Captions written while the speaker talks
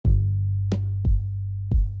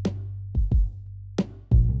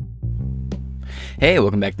Hey,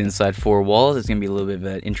 welcome back to Inside Four Walls. It's going to be a little bit of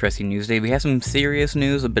an interesting news day. We have some serious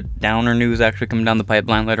news, a bit downer news actually coming down the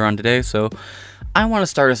pipeline later on today, so I want to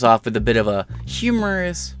start us off with a bit of a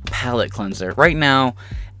humorous palate cleanser. Right now,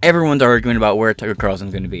 everyone's arguing about where Tucker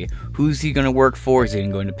Carlson's going to be. Who's he going to work for? Is he going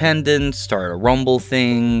to go independent, start a Rumble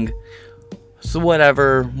thing? So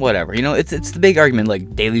whatever. You know, it's the big argument.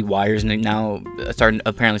 Like Daily Wire's now starting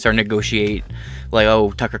to negotiate. Like,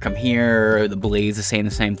 oh, Tucker, come here. The Blaze is saying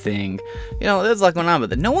the same thing. You know, there's a lot going on,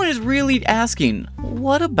 but no one is really asking,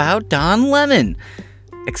 what about Don Lemon?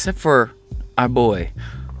 Except for our boy,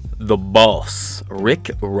 the boss,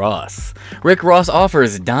 Rick Ross. Rick Ross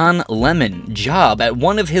offers Don Lemon job at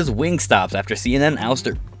one of his Wingstops after CNN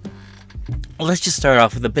ouster. Let's just start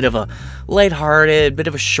off with a bit of a lighthearted, bit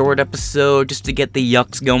of a short episode, just to get the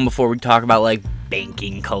yucks going before we talk about, like,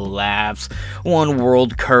 banking collapse, one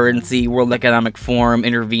world currency, World Economic Forum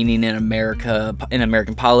intervening in America, in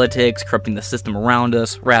American politics, corrupting the system around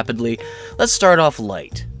us rapidly. Let's start off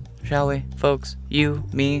light, shall we, folks? You,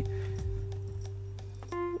 me.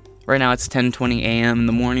 Right now it's 10:20 a.m. in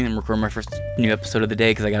the morning. I'm recording my first new episode of the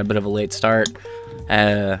day because I got a bit of a late start.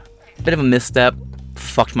 Bit of a misstep.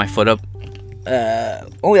 Fucked my foot up.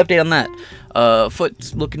 Only update on that.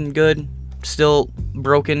 Foot's looking good. Still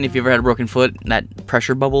broken. If you ever had a broken foot, that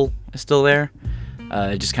pressure bubble is still there.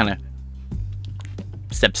 Just kind of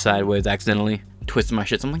stepped sideways accidentally, twisted my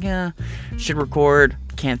shit. So I'm like, yeah, should record.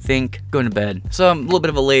 Can't think. Going to bed. So I'm a little bit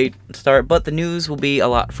of a late start, but the news will be a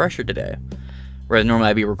lot fresher today. Whereas normally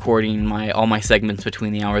I'd be recording all my segments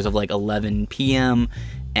between the hours of like 11 p.m.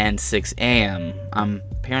 and 6 a.m. I'm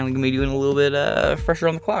apparently going to be doing a little bit fresher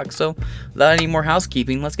on the clock. So without any more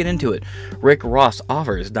housekeeping, let's get into it. Rick Ross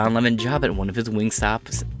offers Don Lemon job at one of his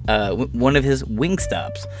Wingstops.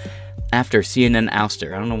 After CNN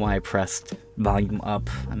ouster. I don't know why I pressed volume up.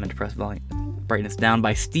 I meant to press volume brightness down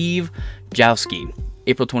by Steve Jowski.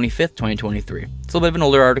 April 25th, 2023. It's a little bit of an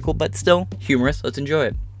older article, but still humorous. Let's enjoy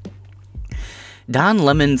it. Don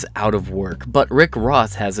Lemon's out of work, but Rick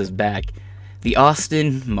Ross has his back. The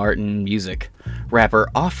Austin Martin music rapper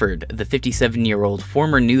offered the 57-year-old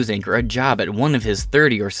former news anchor a job at one of his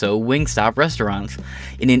 30 or so Wingstop restaurants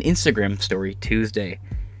in an Instagram story Tuesday.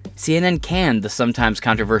 CNN canned the sometimes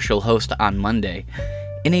controversial host on Monday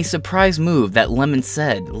in a surprise move that Lemon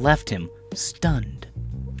said left him stunned.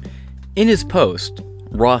 In his post,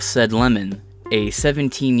 Ross said Lemon, a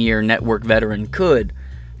 17-year network veteran, could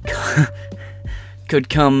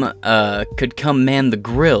come man the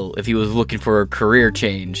grill if he was looking for a career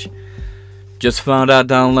change. Just found out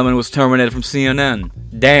Don Lemon was terminated from CNN.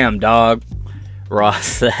 Damn, dog, Ross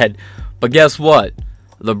said. But guess what?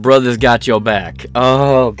 The brothers got your back.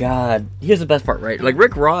 Oh, God. Here's the best part, right? Like,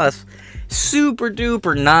 Rick Ross, super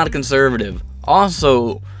duper not a conservative.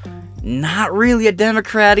 Also, not really a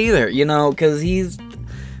Democrat either, you know, because he's...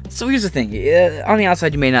 So here's the thing, on the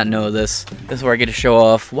outside you may not know this. This is where I get to show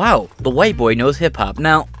off, wow, the white boy knows hip-hop.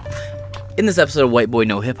 Now, in this episode of White Boy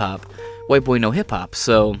Know Hip-Hop,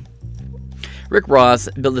 so Rick Ross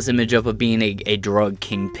built this image up of being a drug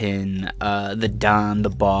kingpin, the Don, the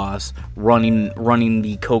boss, running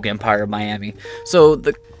the coke empire of Miami. So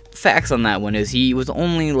the facts on that one is he was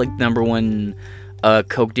only like #1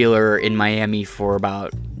 coke dealer in Miami for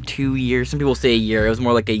about 2 years. Some people say a year. It was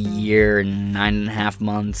more like a year and 9.5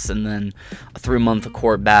 months, and then a 3-month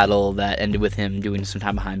court battle that ended with him doing some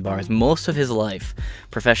time behind bars. Most of his life,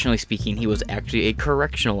 professionally speaking, he was actually a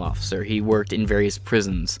correctional officer. He worked in various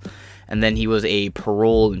prisons, and then he was a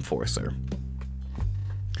parole enforcer.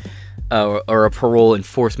 Or a parole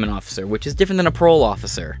enforcement officer, which is different than a parole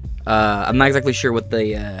officer. I'm not exactly sure what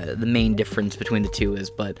the main difference between the two is,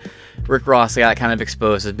 but Rick Ross got kind of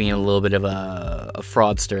exposed as being a little bit of a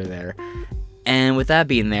fraudster there. And with that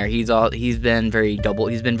being there, he's been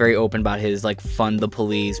very open about his like fund the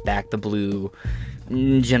police, back the blue,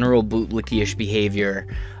 general bootlicky-ish behavior.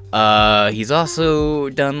 He's also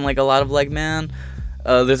done like a lot of like, man,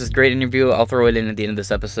 there's this great interview, I'll throw it in at the end of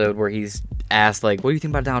this episode, where he's asked, like, what do you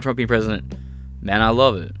think about Donald Trump being president? Man, I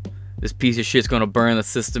love it. This piece of shit's gonna burn the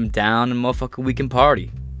system down and motherfucker, we can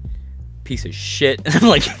party. Piece of shit. And I'm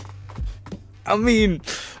like, I mean,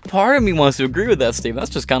 part of me wants to agree with that statement.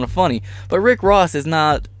 That's just kind of funny. But Rick Ross is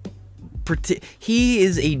not... He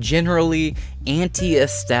is a generally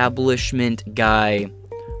anti-establishment guy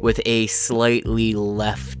with a slightly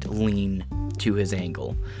left lean to his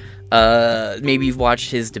angle. Maybe you've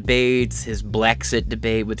watched his debates, his Blacksit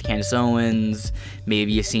debate with Candace Owens.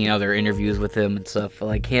 Maybe you've seen other interviews with him and stuff,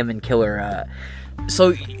 like him and Killer.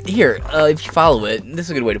 So, here, if you follow it, this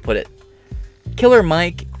is a good way to put it. Killer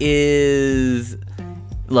Mike is,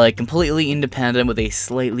 like, completely independent with a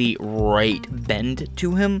slightly right bend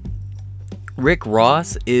to him. Rick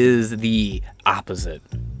Ross is the opposite.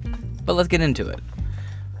 But let's get into it.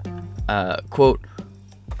 Quote,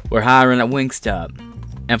 "We're hiring at Wingstop,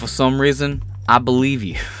 and for some reason, I believe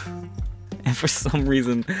you." And for some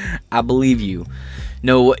reason, I believe you.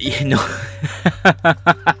 No,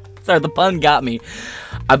 sorry, the pun got me.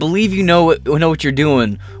 I believe you know what you're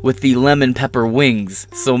doing with the lemon pepper wings.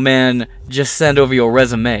 So man, just send over your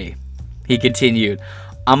resume. He continued,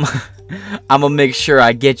 I'm gonna make sure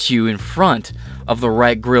I get you in front of the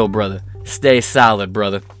right grill, brother. Stay solid,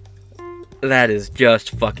 brother. That is just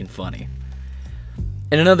fucking funny.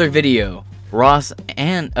 In another video, Ross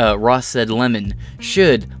said Lemon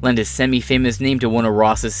should lend his semi-famous name to one of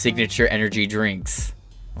Ross's signature energy drinks.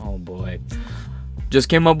 Oh boy. "Just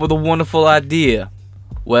came up with a wonderful idea."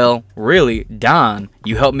 "Well, really, Don,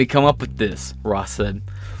 you helped me come up with this," Ross said.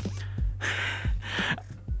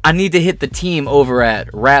 "I need to hit the team over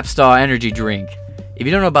at Rapstar Energy Drink." If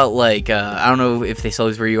you don't know about, like, I don't know if they sell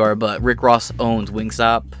these where you are, but Rick Ross owns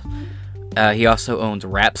Wingstop. He also owns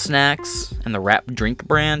Rap Snacks and the Rap Drink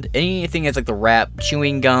brand. Anything that's like the Rap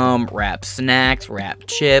Chewing Gum, Rap Snacks, Rap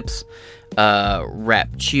Chips, Rap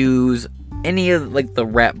Chews, any of like the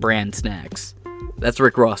Rap brand snacks. That's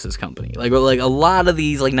Rick Ross's company. Like a lot of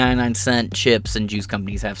these like 99-cent chips and juice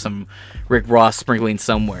companies have some Rick Ross sprinkling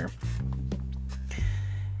somewhere.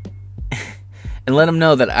 And let him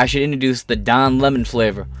know that I should introduce the Don Lemon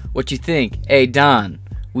flavor. What you think? Hey Don,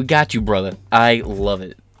 we got you, brother. I love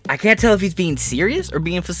it. I can't tell if he's being serious or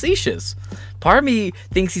being facetious. Part of me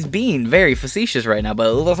thinks he's being very facetious right now,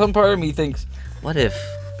 but some part of me thinks, what if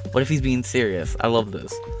he's being serious? I love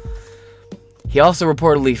this. He also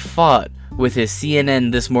reportedly fought with his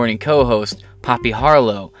CNN This Morning co-host, Poppy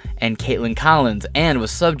Harlow, and Caitlin Collins, and was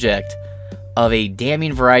subject of a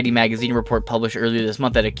damning Variety magazine report published earlier this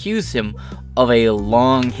month that accused him of a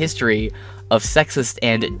long history of sexist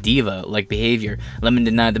and diva-like behavior. Lemon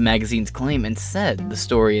denied the magazine's claim and said the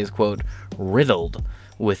story is, quote, riddled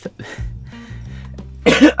with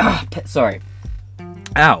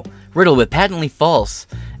riddled with patently false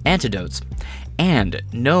anecdotes and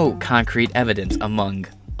no concrete evidence, among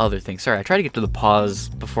other things. Sorry, I tried to get to the pause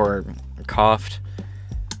before I coughed.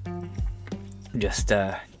 Just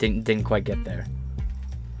didn't quite get there.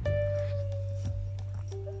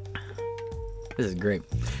 This is great.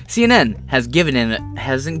 CNN hasn't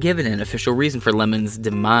given an official reason for Lemon's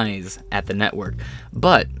demise at the network,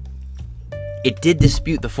 but it did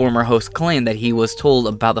dispute the former host's claim that he was told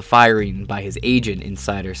about the firing by his agent.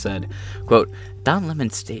 Insider said, quote, "Don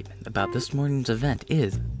Lemon's statement about this morning's event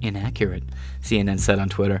is inaccurate," CNN said on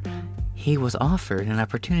Twitter. "He was offered an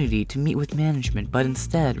opportunity to meet with management, but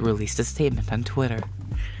instead released a statement on Twitter."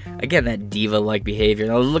 Again, that diva-like behavior.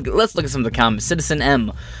 Now let's look at some of the comments. Citizen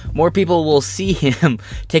M. "More people will see him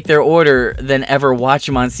take their order than ever watch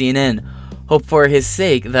him on CNN. Hope for his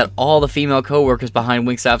sake that all the female co-workers behind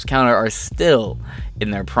Wingstop's counter are still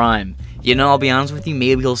in their prime." You know, I'll be honest with you,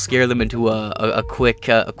 maybe he'll scare them into a quick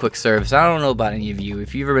service. I don't know about any of you.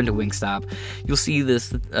 If you've ever been to Wingstop, you'll see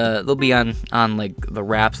this. They'll be on like the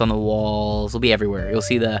wraps on the walls. They'll be everywhere. You'll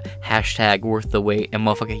see the hashtag worth the wait, and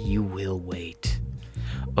motherfucker, you will wait.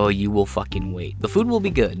 Oh, you will fucking wait. The food will be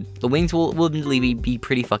good. The wings will admittedly be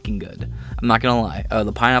pretty fucking good. I'm not gonna lie.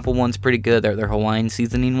 The pineapple one's pretty good. Their Hawaiian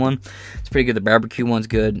seasoning one, it's pretty good. The barbecue one's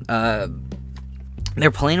good.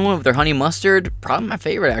 Their plain one with their honey mustard, probably my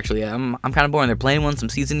favorite actually. I'm kind of boring. Their plain one, some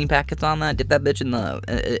seasoning packets on that. Dip that bitch in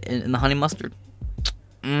the honey mustard.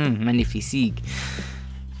 Magnifique.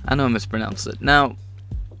 I know I mispronounced it. Now,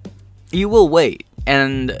 you will wait,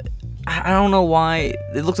 and I don't know why.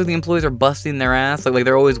 It looks like the employees are busting their ass. Like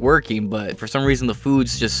they're always working, but for some reason the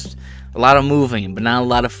food's just a lot of moving, but not a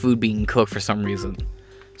lot of food being cooked for some reason.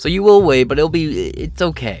 So you will wait, but it's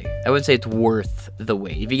okay. I wouldn't say it's worth the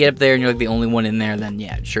wait. If you get up there and you're like the only one in there, then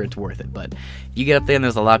yeah, sure, it's worth it. But if you get up there and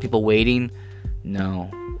there's a lot of people waiting, no,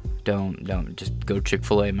 don't. Just go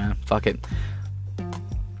Chick-fil-A, man. Fuck it.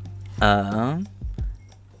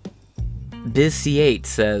 BizC8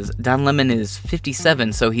 says, Don Lemon is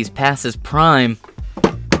 57, so he's past his prime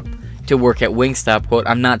to work at Wingstop. Quote,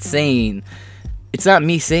 "I'm not saying, it's not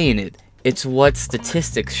me saying it, it's what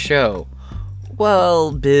statistics show."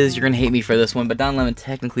 Well, Biz, you're gonna hate me for this one, but Don Lemon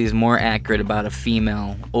technically is more accurate about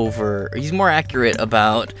he's more accurate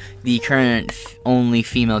about the current only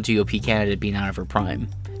female GOP candidate being out of her prime.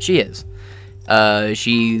 She is.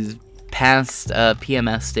 She's past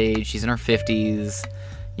PMS stage, she's in her 50s.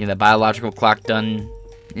 You know, the biological clock done,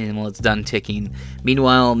 and well, it's done ticking.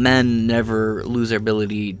 Meanwhile, men never lose their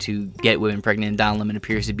ability to get women pregnant, and Don Lemon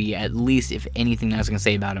appears to be, at least, if anything I was going to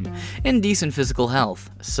say about him, in decent physical health.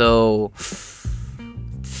 So,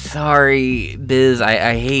 sorry, Biz.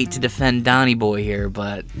 I hate to defend Donnie Boy here,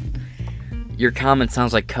 but your comment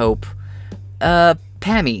sounds like cope.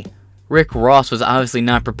 Pammy, Rick Ross was obviously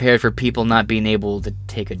not prepared for people not being able to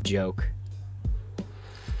take a joke.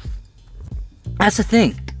 That's the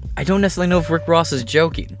thing. I don't necessarily know if Rick Ross is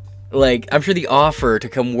joking. Like, I'm sure the offer to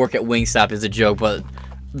come work at Wingstop is a joke, but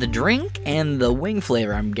the drink and the wing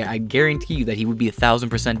flavor, I guarantee you that he would be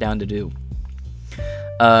 1,000% down to do.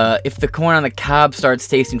 If the corn on the cob starts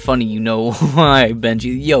tasting funny, you know why,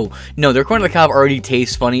 Benji. Yo, no, their corn on the cob already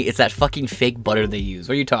tastes funny. It's that fucking fake butter they use.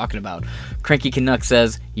 What are you talking about? Cranky Canuck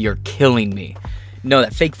says, you're killing me. No,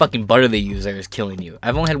 that fake fucking butter they use there is killing you.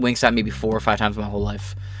 I've only had Wingstop maybe 4 or 5 times in my whole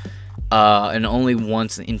life. And only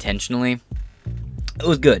once intentionally. It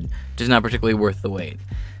was good, just not particularly worth the wait.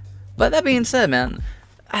 But that being said, man,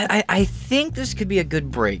 I think this could be a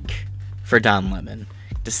good break for Don Lemon.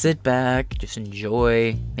 To sit back, just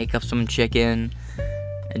enjoy, make up some chicken,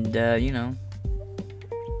 and, you know.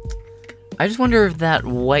 I just wonder if that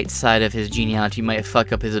white side of his genealogy might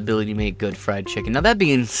fuck up his ability to make good fried chicken. Now, that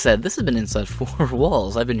being said, this has been Inside 4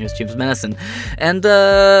 Walls. I've been your host, James Madison, and,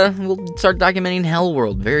 we'll start documenting Hell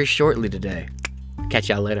World very shortly today. Catch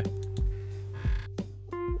y'all later.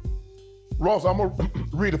 Ross, I'm gonna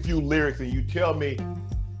read a few lyrics and you tell me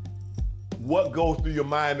what goes through your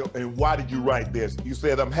mind and why did you write this? You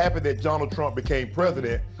said, I'm happy that Donald Trump became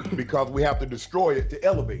president because we have to destroy it to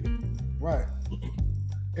elevate it. Right.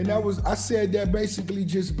 And I said that basically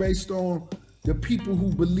just based on the people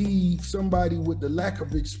who believe somebody with the lack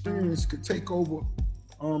of experience could take over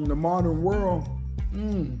the modern world.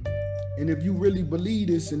 And if you really believe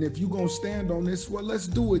this and if you gonna stand on this, well, let's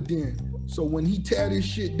do it then. So when he tear this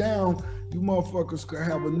shit down, you motherfuckers could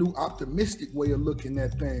have a new optimistic way of looking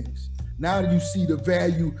at things. Now you see the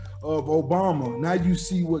value of Obama. Now you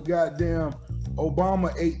see what goddamn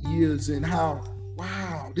Obama 8 years and how,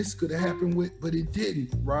 wow, this could have happened but it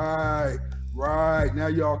didn't. Right. Now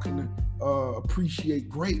y'all can appreciate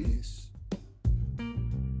greatness.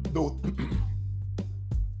 Though,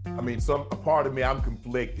 I mean, a part of me, I'm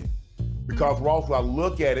conflicted. Because Ross, I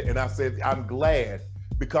look at it and I said, I'm glad.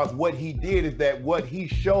 Because what he did is that what he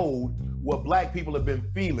showed what black people have been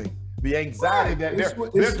feeling. The anxiety that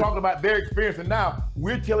they're talking about their experience, and now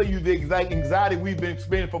we're telling you the exact anxiety we've been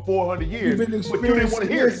experiencing for 400 years, but you didn't want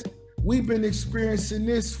to hear it. We've been experiencing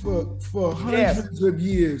this for hundreds of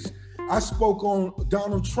years. I spoke on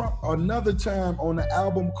Donald Trump another time on an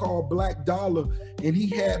album called Black Dollar, and he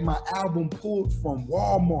had my album pulled from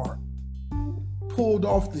Walmart, pulled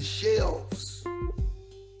off the shelves.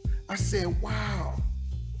 I said, wow,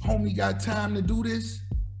 homie got time to do this?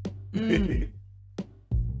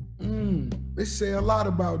 They say a lot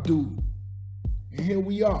about dude. And here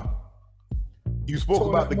we are. You spoke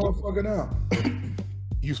about the motherfucker now.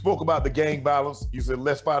 You spoke about the gang violence. You said,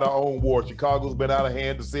 let's fight our own war. Chicago's been out of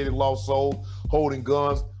hand. The city lost soul, holding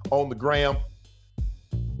guns on the gram.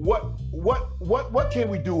 What can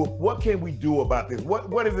we do? What can we do about this?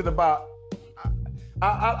 What is it about?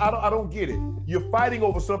 I don't get it. You're fighting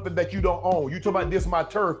over something that you don't own. You talk about this my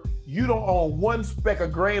turf. You don't own one speck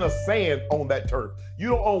of grain of sand on that turf. You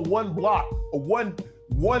don't own one block or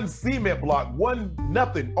one cement block, one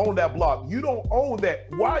nothing on that block. You don't own that.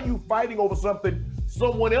 Why are you fighting over something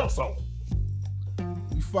someone else owns?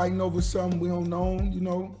 We fighting over something we don't own, you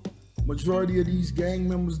know. Majority of these gang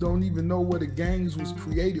members don't even know where the gangs was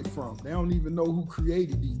created from. They don't even know who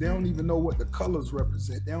created these. They don't even know what the colors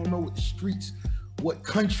represent. They don't know what the streets, what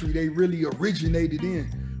country they really originated in.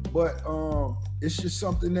 But it's just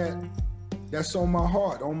something that's on my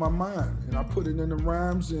heart, on my mind. And I put it in the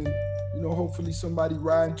rhymes and, you know, hopefully somebody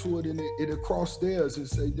ride into it and it'll cross theirs and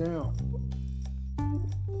say, damn.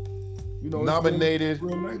 You know, nominated,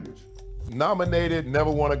 real language. Nominated,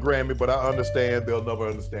 never won a Grammy, but I understand they'll never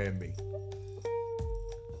understand me.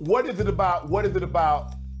 What is it about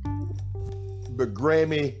the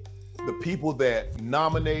Grammy, the people that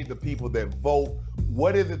nominate, the people that vote?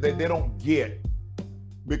 What is it that they don't get?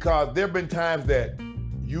 Because there have been times that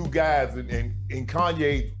you guys in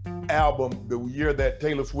Kanye's album, the year that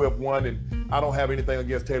Taylor Swift won, and I don't have anything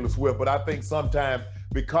against Taylor Swift, but I think sometimes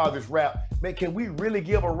because it's rap, man, can we really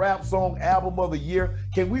give a rap song album of the year?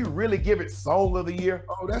 Can we really give it song of the year?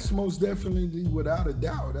 Oh, that's most definitely without a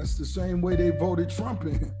doubt. That's the same way they voted Trump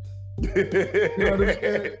in. You know what I'm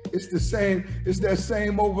saying? It's the same, it's that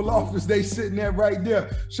same Oval Office they sitting there right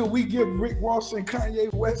there. Should we give Rick Ross and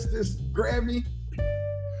Kanye West this Grammy?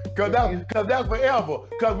 Cause that's forever.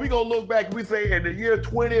 Cause we gonna look back and we say in the year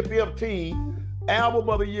 2015, album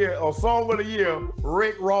of the year or song of the year,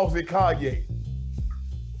 Rick Ross and Kanye.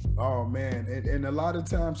 Oh man, and a lot of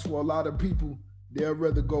times for a lot of people, they'll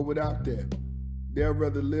rather go without that. They'd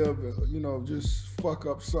rather live, you know, just fuck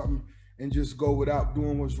up something and just go without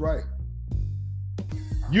doing what's right.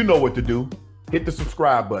 You know what to do. Hit the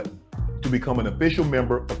subscribe button to become an official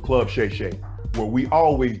member of Club Shay Shay, where we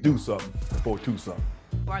always do something for two something.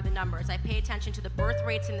 Are the numbers. I pay attention to the birth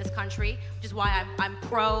rates in this country, which is why I'm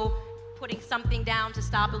pro putting something down to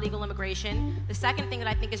stop illegal immigration. The second thing that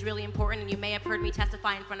I think is really important, and you may have heard me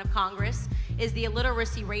testify in front of Congress, is the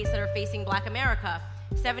illiteracy rates that are facing Black America.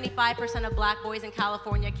 75% of Black boys in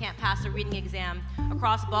California can't pass a reading exam.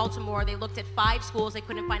 Across Baltimore, they looked at 5 schools. They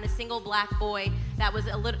couldn't find a single Black boy that was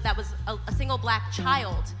a single Black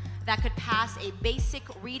child that could pass a basic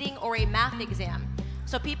reading or a math exam.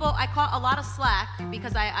 So I caught a lot of slack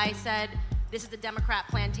because I said this is a Democrat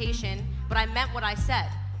plantation, but I meant what I said.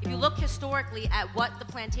 If you look historically at what the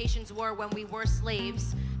plantations were when we were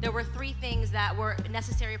slaves, there were 3 things that were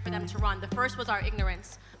necessary for them to run. The first was our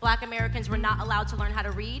ignorance. Black Americans were not allowed to learn how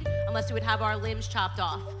to read unless we would have our limbs chopped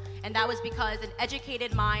off. And that was because an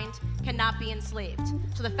educated mind cannot be enslaved.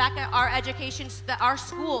 So the fact that our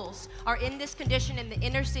schools are in this condition in the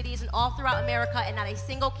inner cities and all throughout America and not a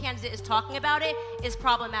single candidate is talking about it is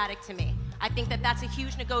problematic to me. I think that that's a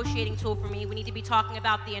huge negotiating tool for me. We need to be talking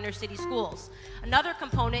about the inner city schools. Another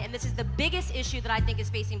component, and this is the biggest issue that I think is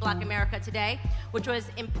facing Black America today, which was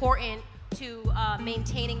important to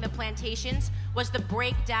maintaining the plantations, was the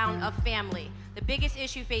breakdown of family. The biggest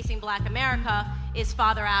issue facing Black America is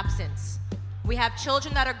father absence. We have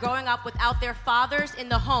children that are growing up without their fathers in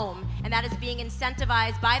the home, and that is being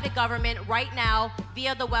incentivized by the government right now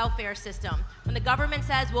via the welfare system. When the government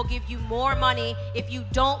says we'll give you more money if you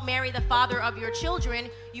don't marry the father of your children,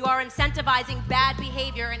 you are incentivizing bad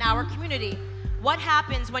behavior in our community. What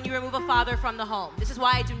happens when you remove a father from the home? This is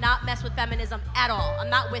why I do not mess with feminism at all. I'm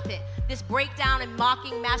not with it. This breakdown and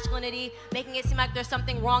mocking masculinity, making it seem like there's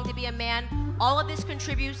something wrong to be a man, all of this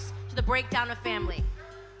contributes to the breakdown of family.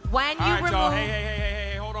 When you remove... Y'all,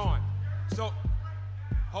 hey, hold on. So,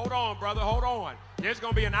 hold on, brother, hold on. There's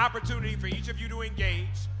gonna be an opportunity for each of you to engage,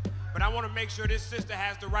 but I wanna make sure this sister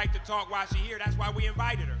has the right to talk while she's here. That's why we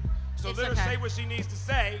invited her. So let her say what she needs to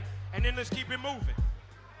say, and then let's keep it moving.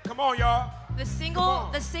 Come on, y'all. The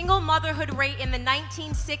single motherhood rate in the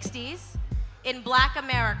 1960s in Black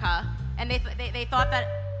America, and they thought that...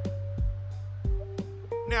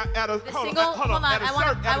 Now, hold on.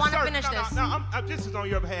 I want to finish this. No, this is on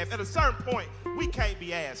your behalf. At a certain point, we can't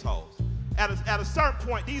be assholes. At a certain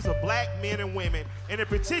point, these are Black men and women, and in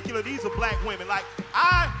particular, these are Black women.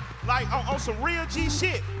 On some real G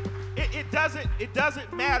shit. It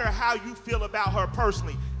doesn't matter how you feel about her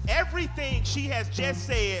personally. Everything she has just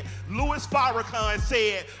said, Louis Farrakhan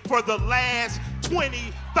said for the last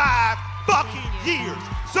 25 fucking years.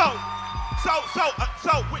 So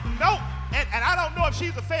with no. And I don't know if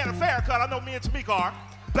she's a fan of Farrakhan. I know me and Tamika are.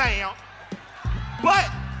 Bam. But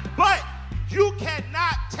you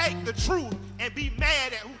cannot take the truth and be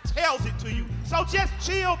mad at who tells it to you. So just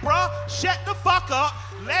chill, bruh. Shut the fuck up.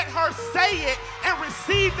 Let her say it and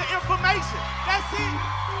receive the information. That's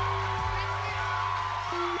it.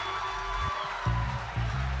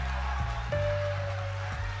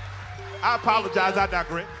 I apologize. I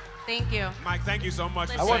digress. Thank you. Mike, thank you so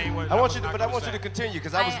much for Listen. saying what I want you to to continue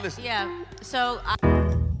because I was listening. Yeah. So.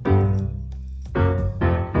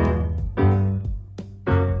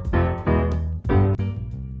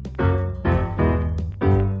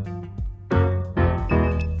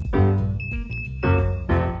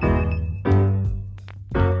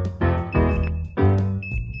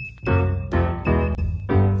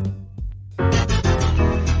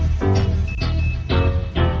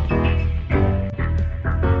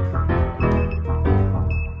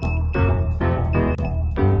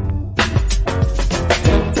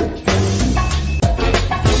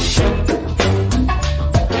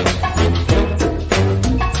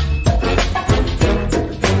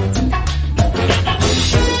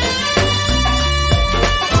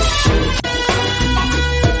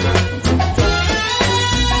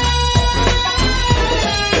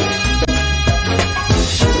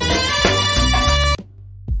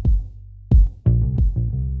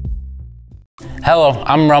 Hello,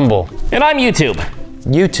 I'm Rumble. And I'm YouTube.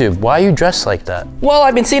 YouTube, why are you dressed like that? Well,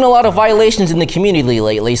 I've been seeing a lot of violations in the community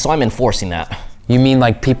lately, so I'm enforcing that. You mean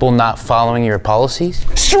like people not following your policies?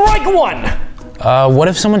 Strike one! What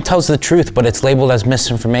if someone tells the truth, but it's labeled as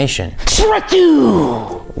misinformation? Strike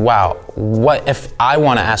two! Wow, what if I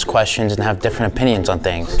want to ask questions and have different opinions on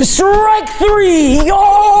things? Strike three! You're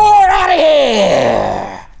out of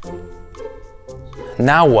here!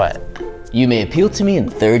 Now what? You may appeal to me in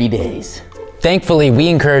 30 days. Thankfully, we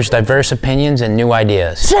encourage diverse opinions and new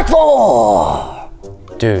ideas. Strike four!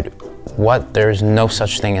 Dude, what? There's no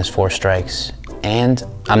such thing as 4 strikes. And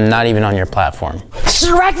I'm not even on your platform.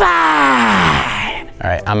 Strike 5! All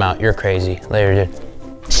right, I'm out. You're crazy. Later,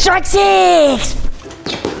 dude. Strike 6!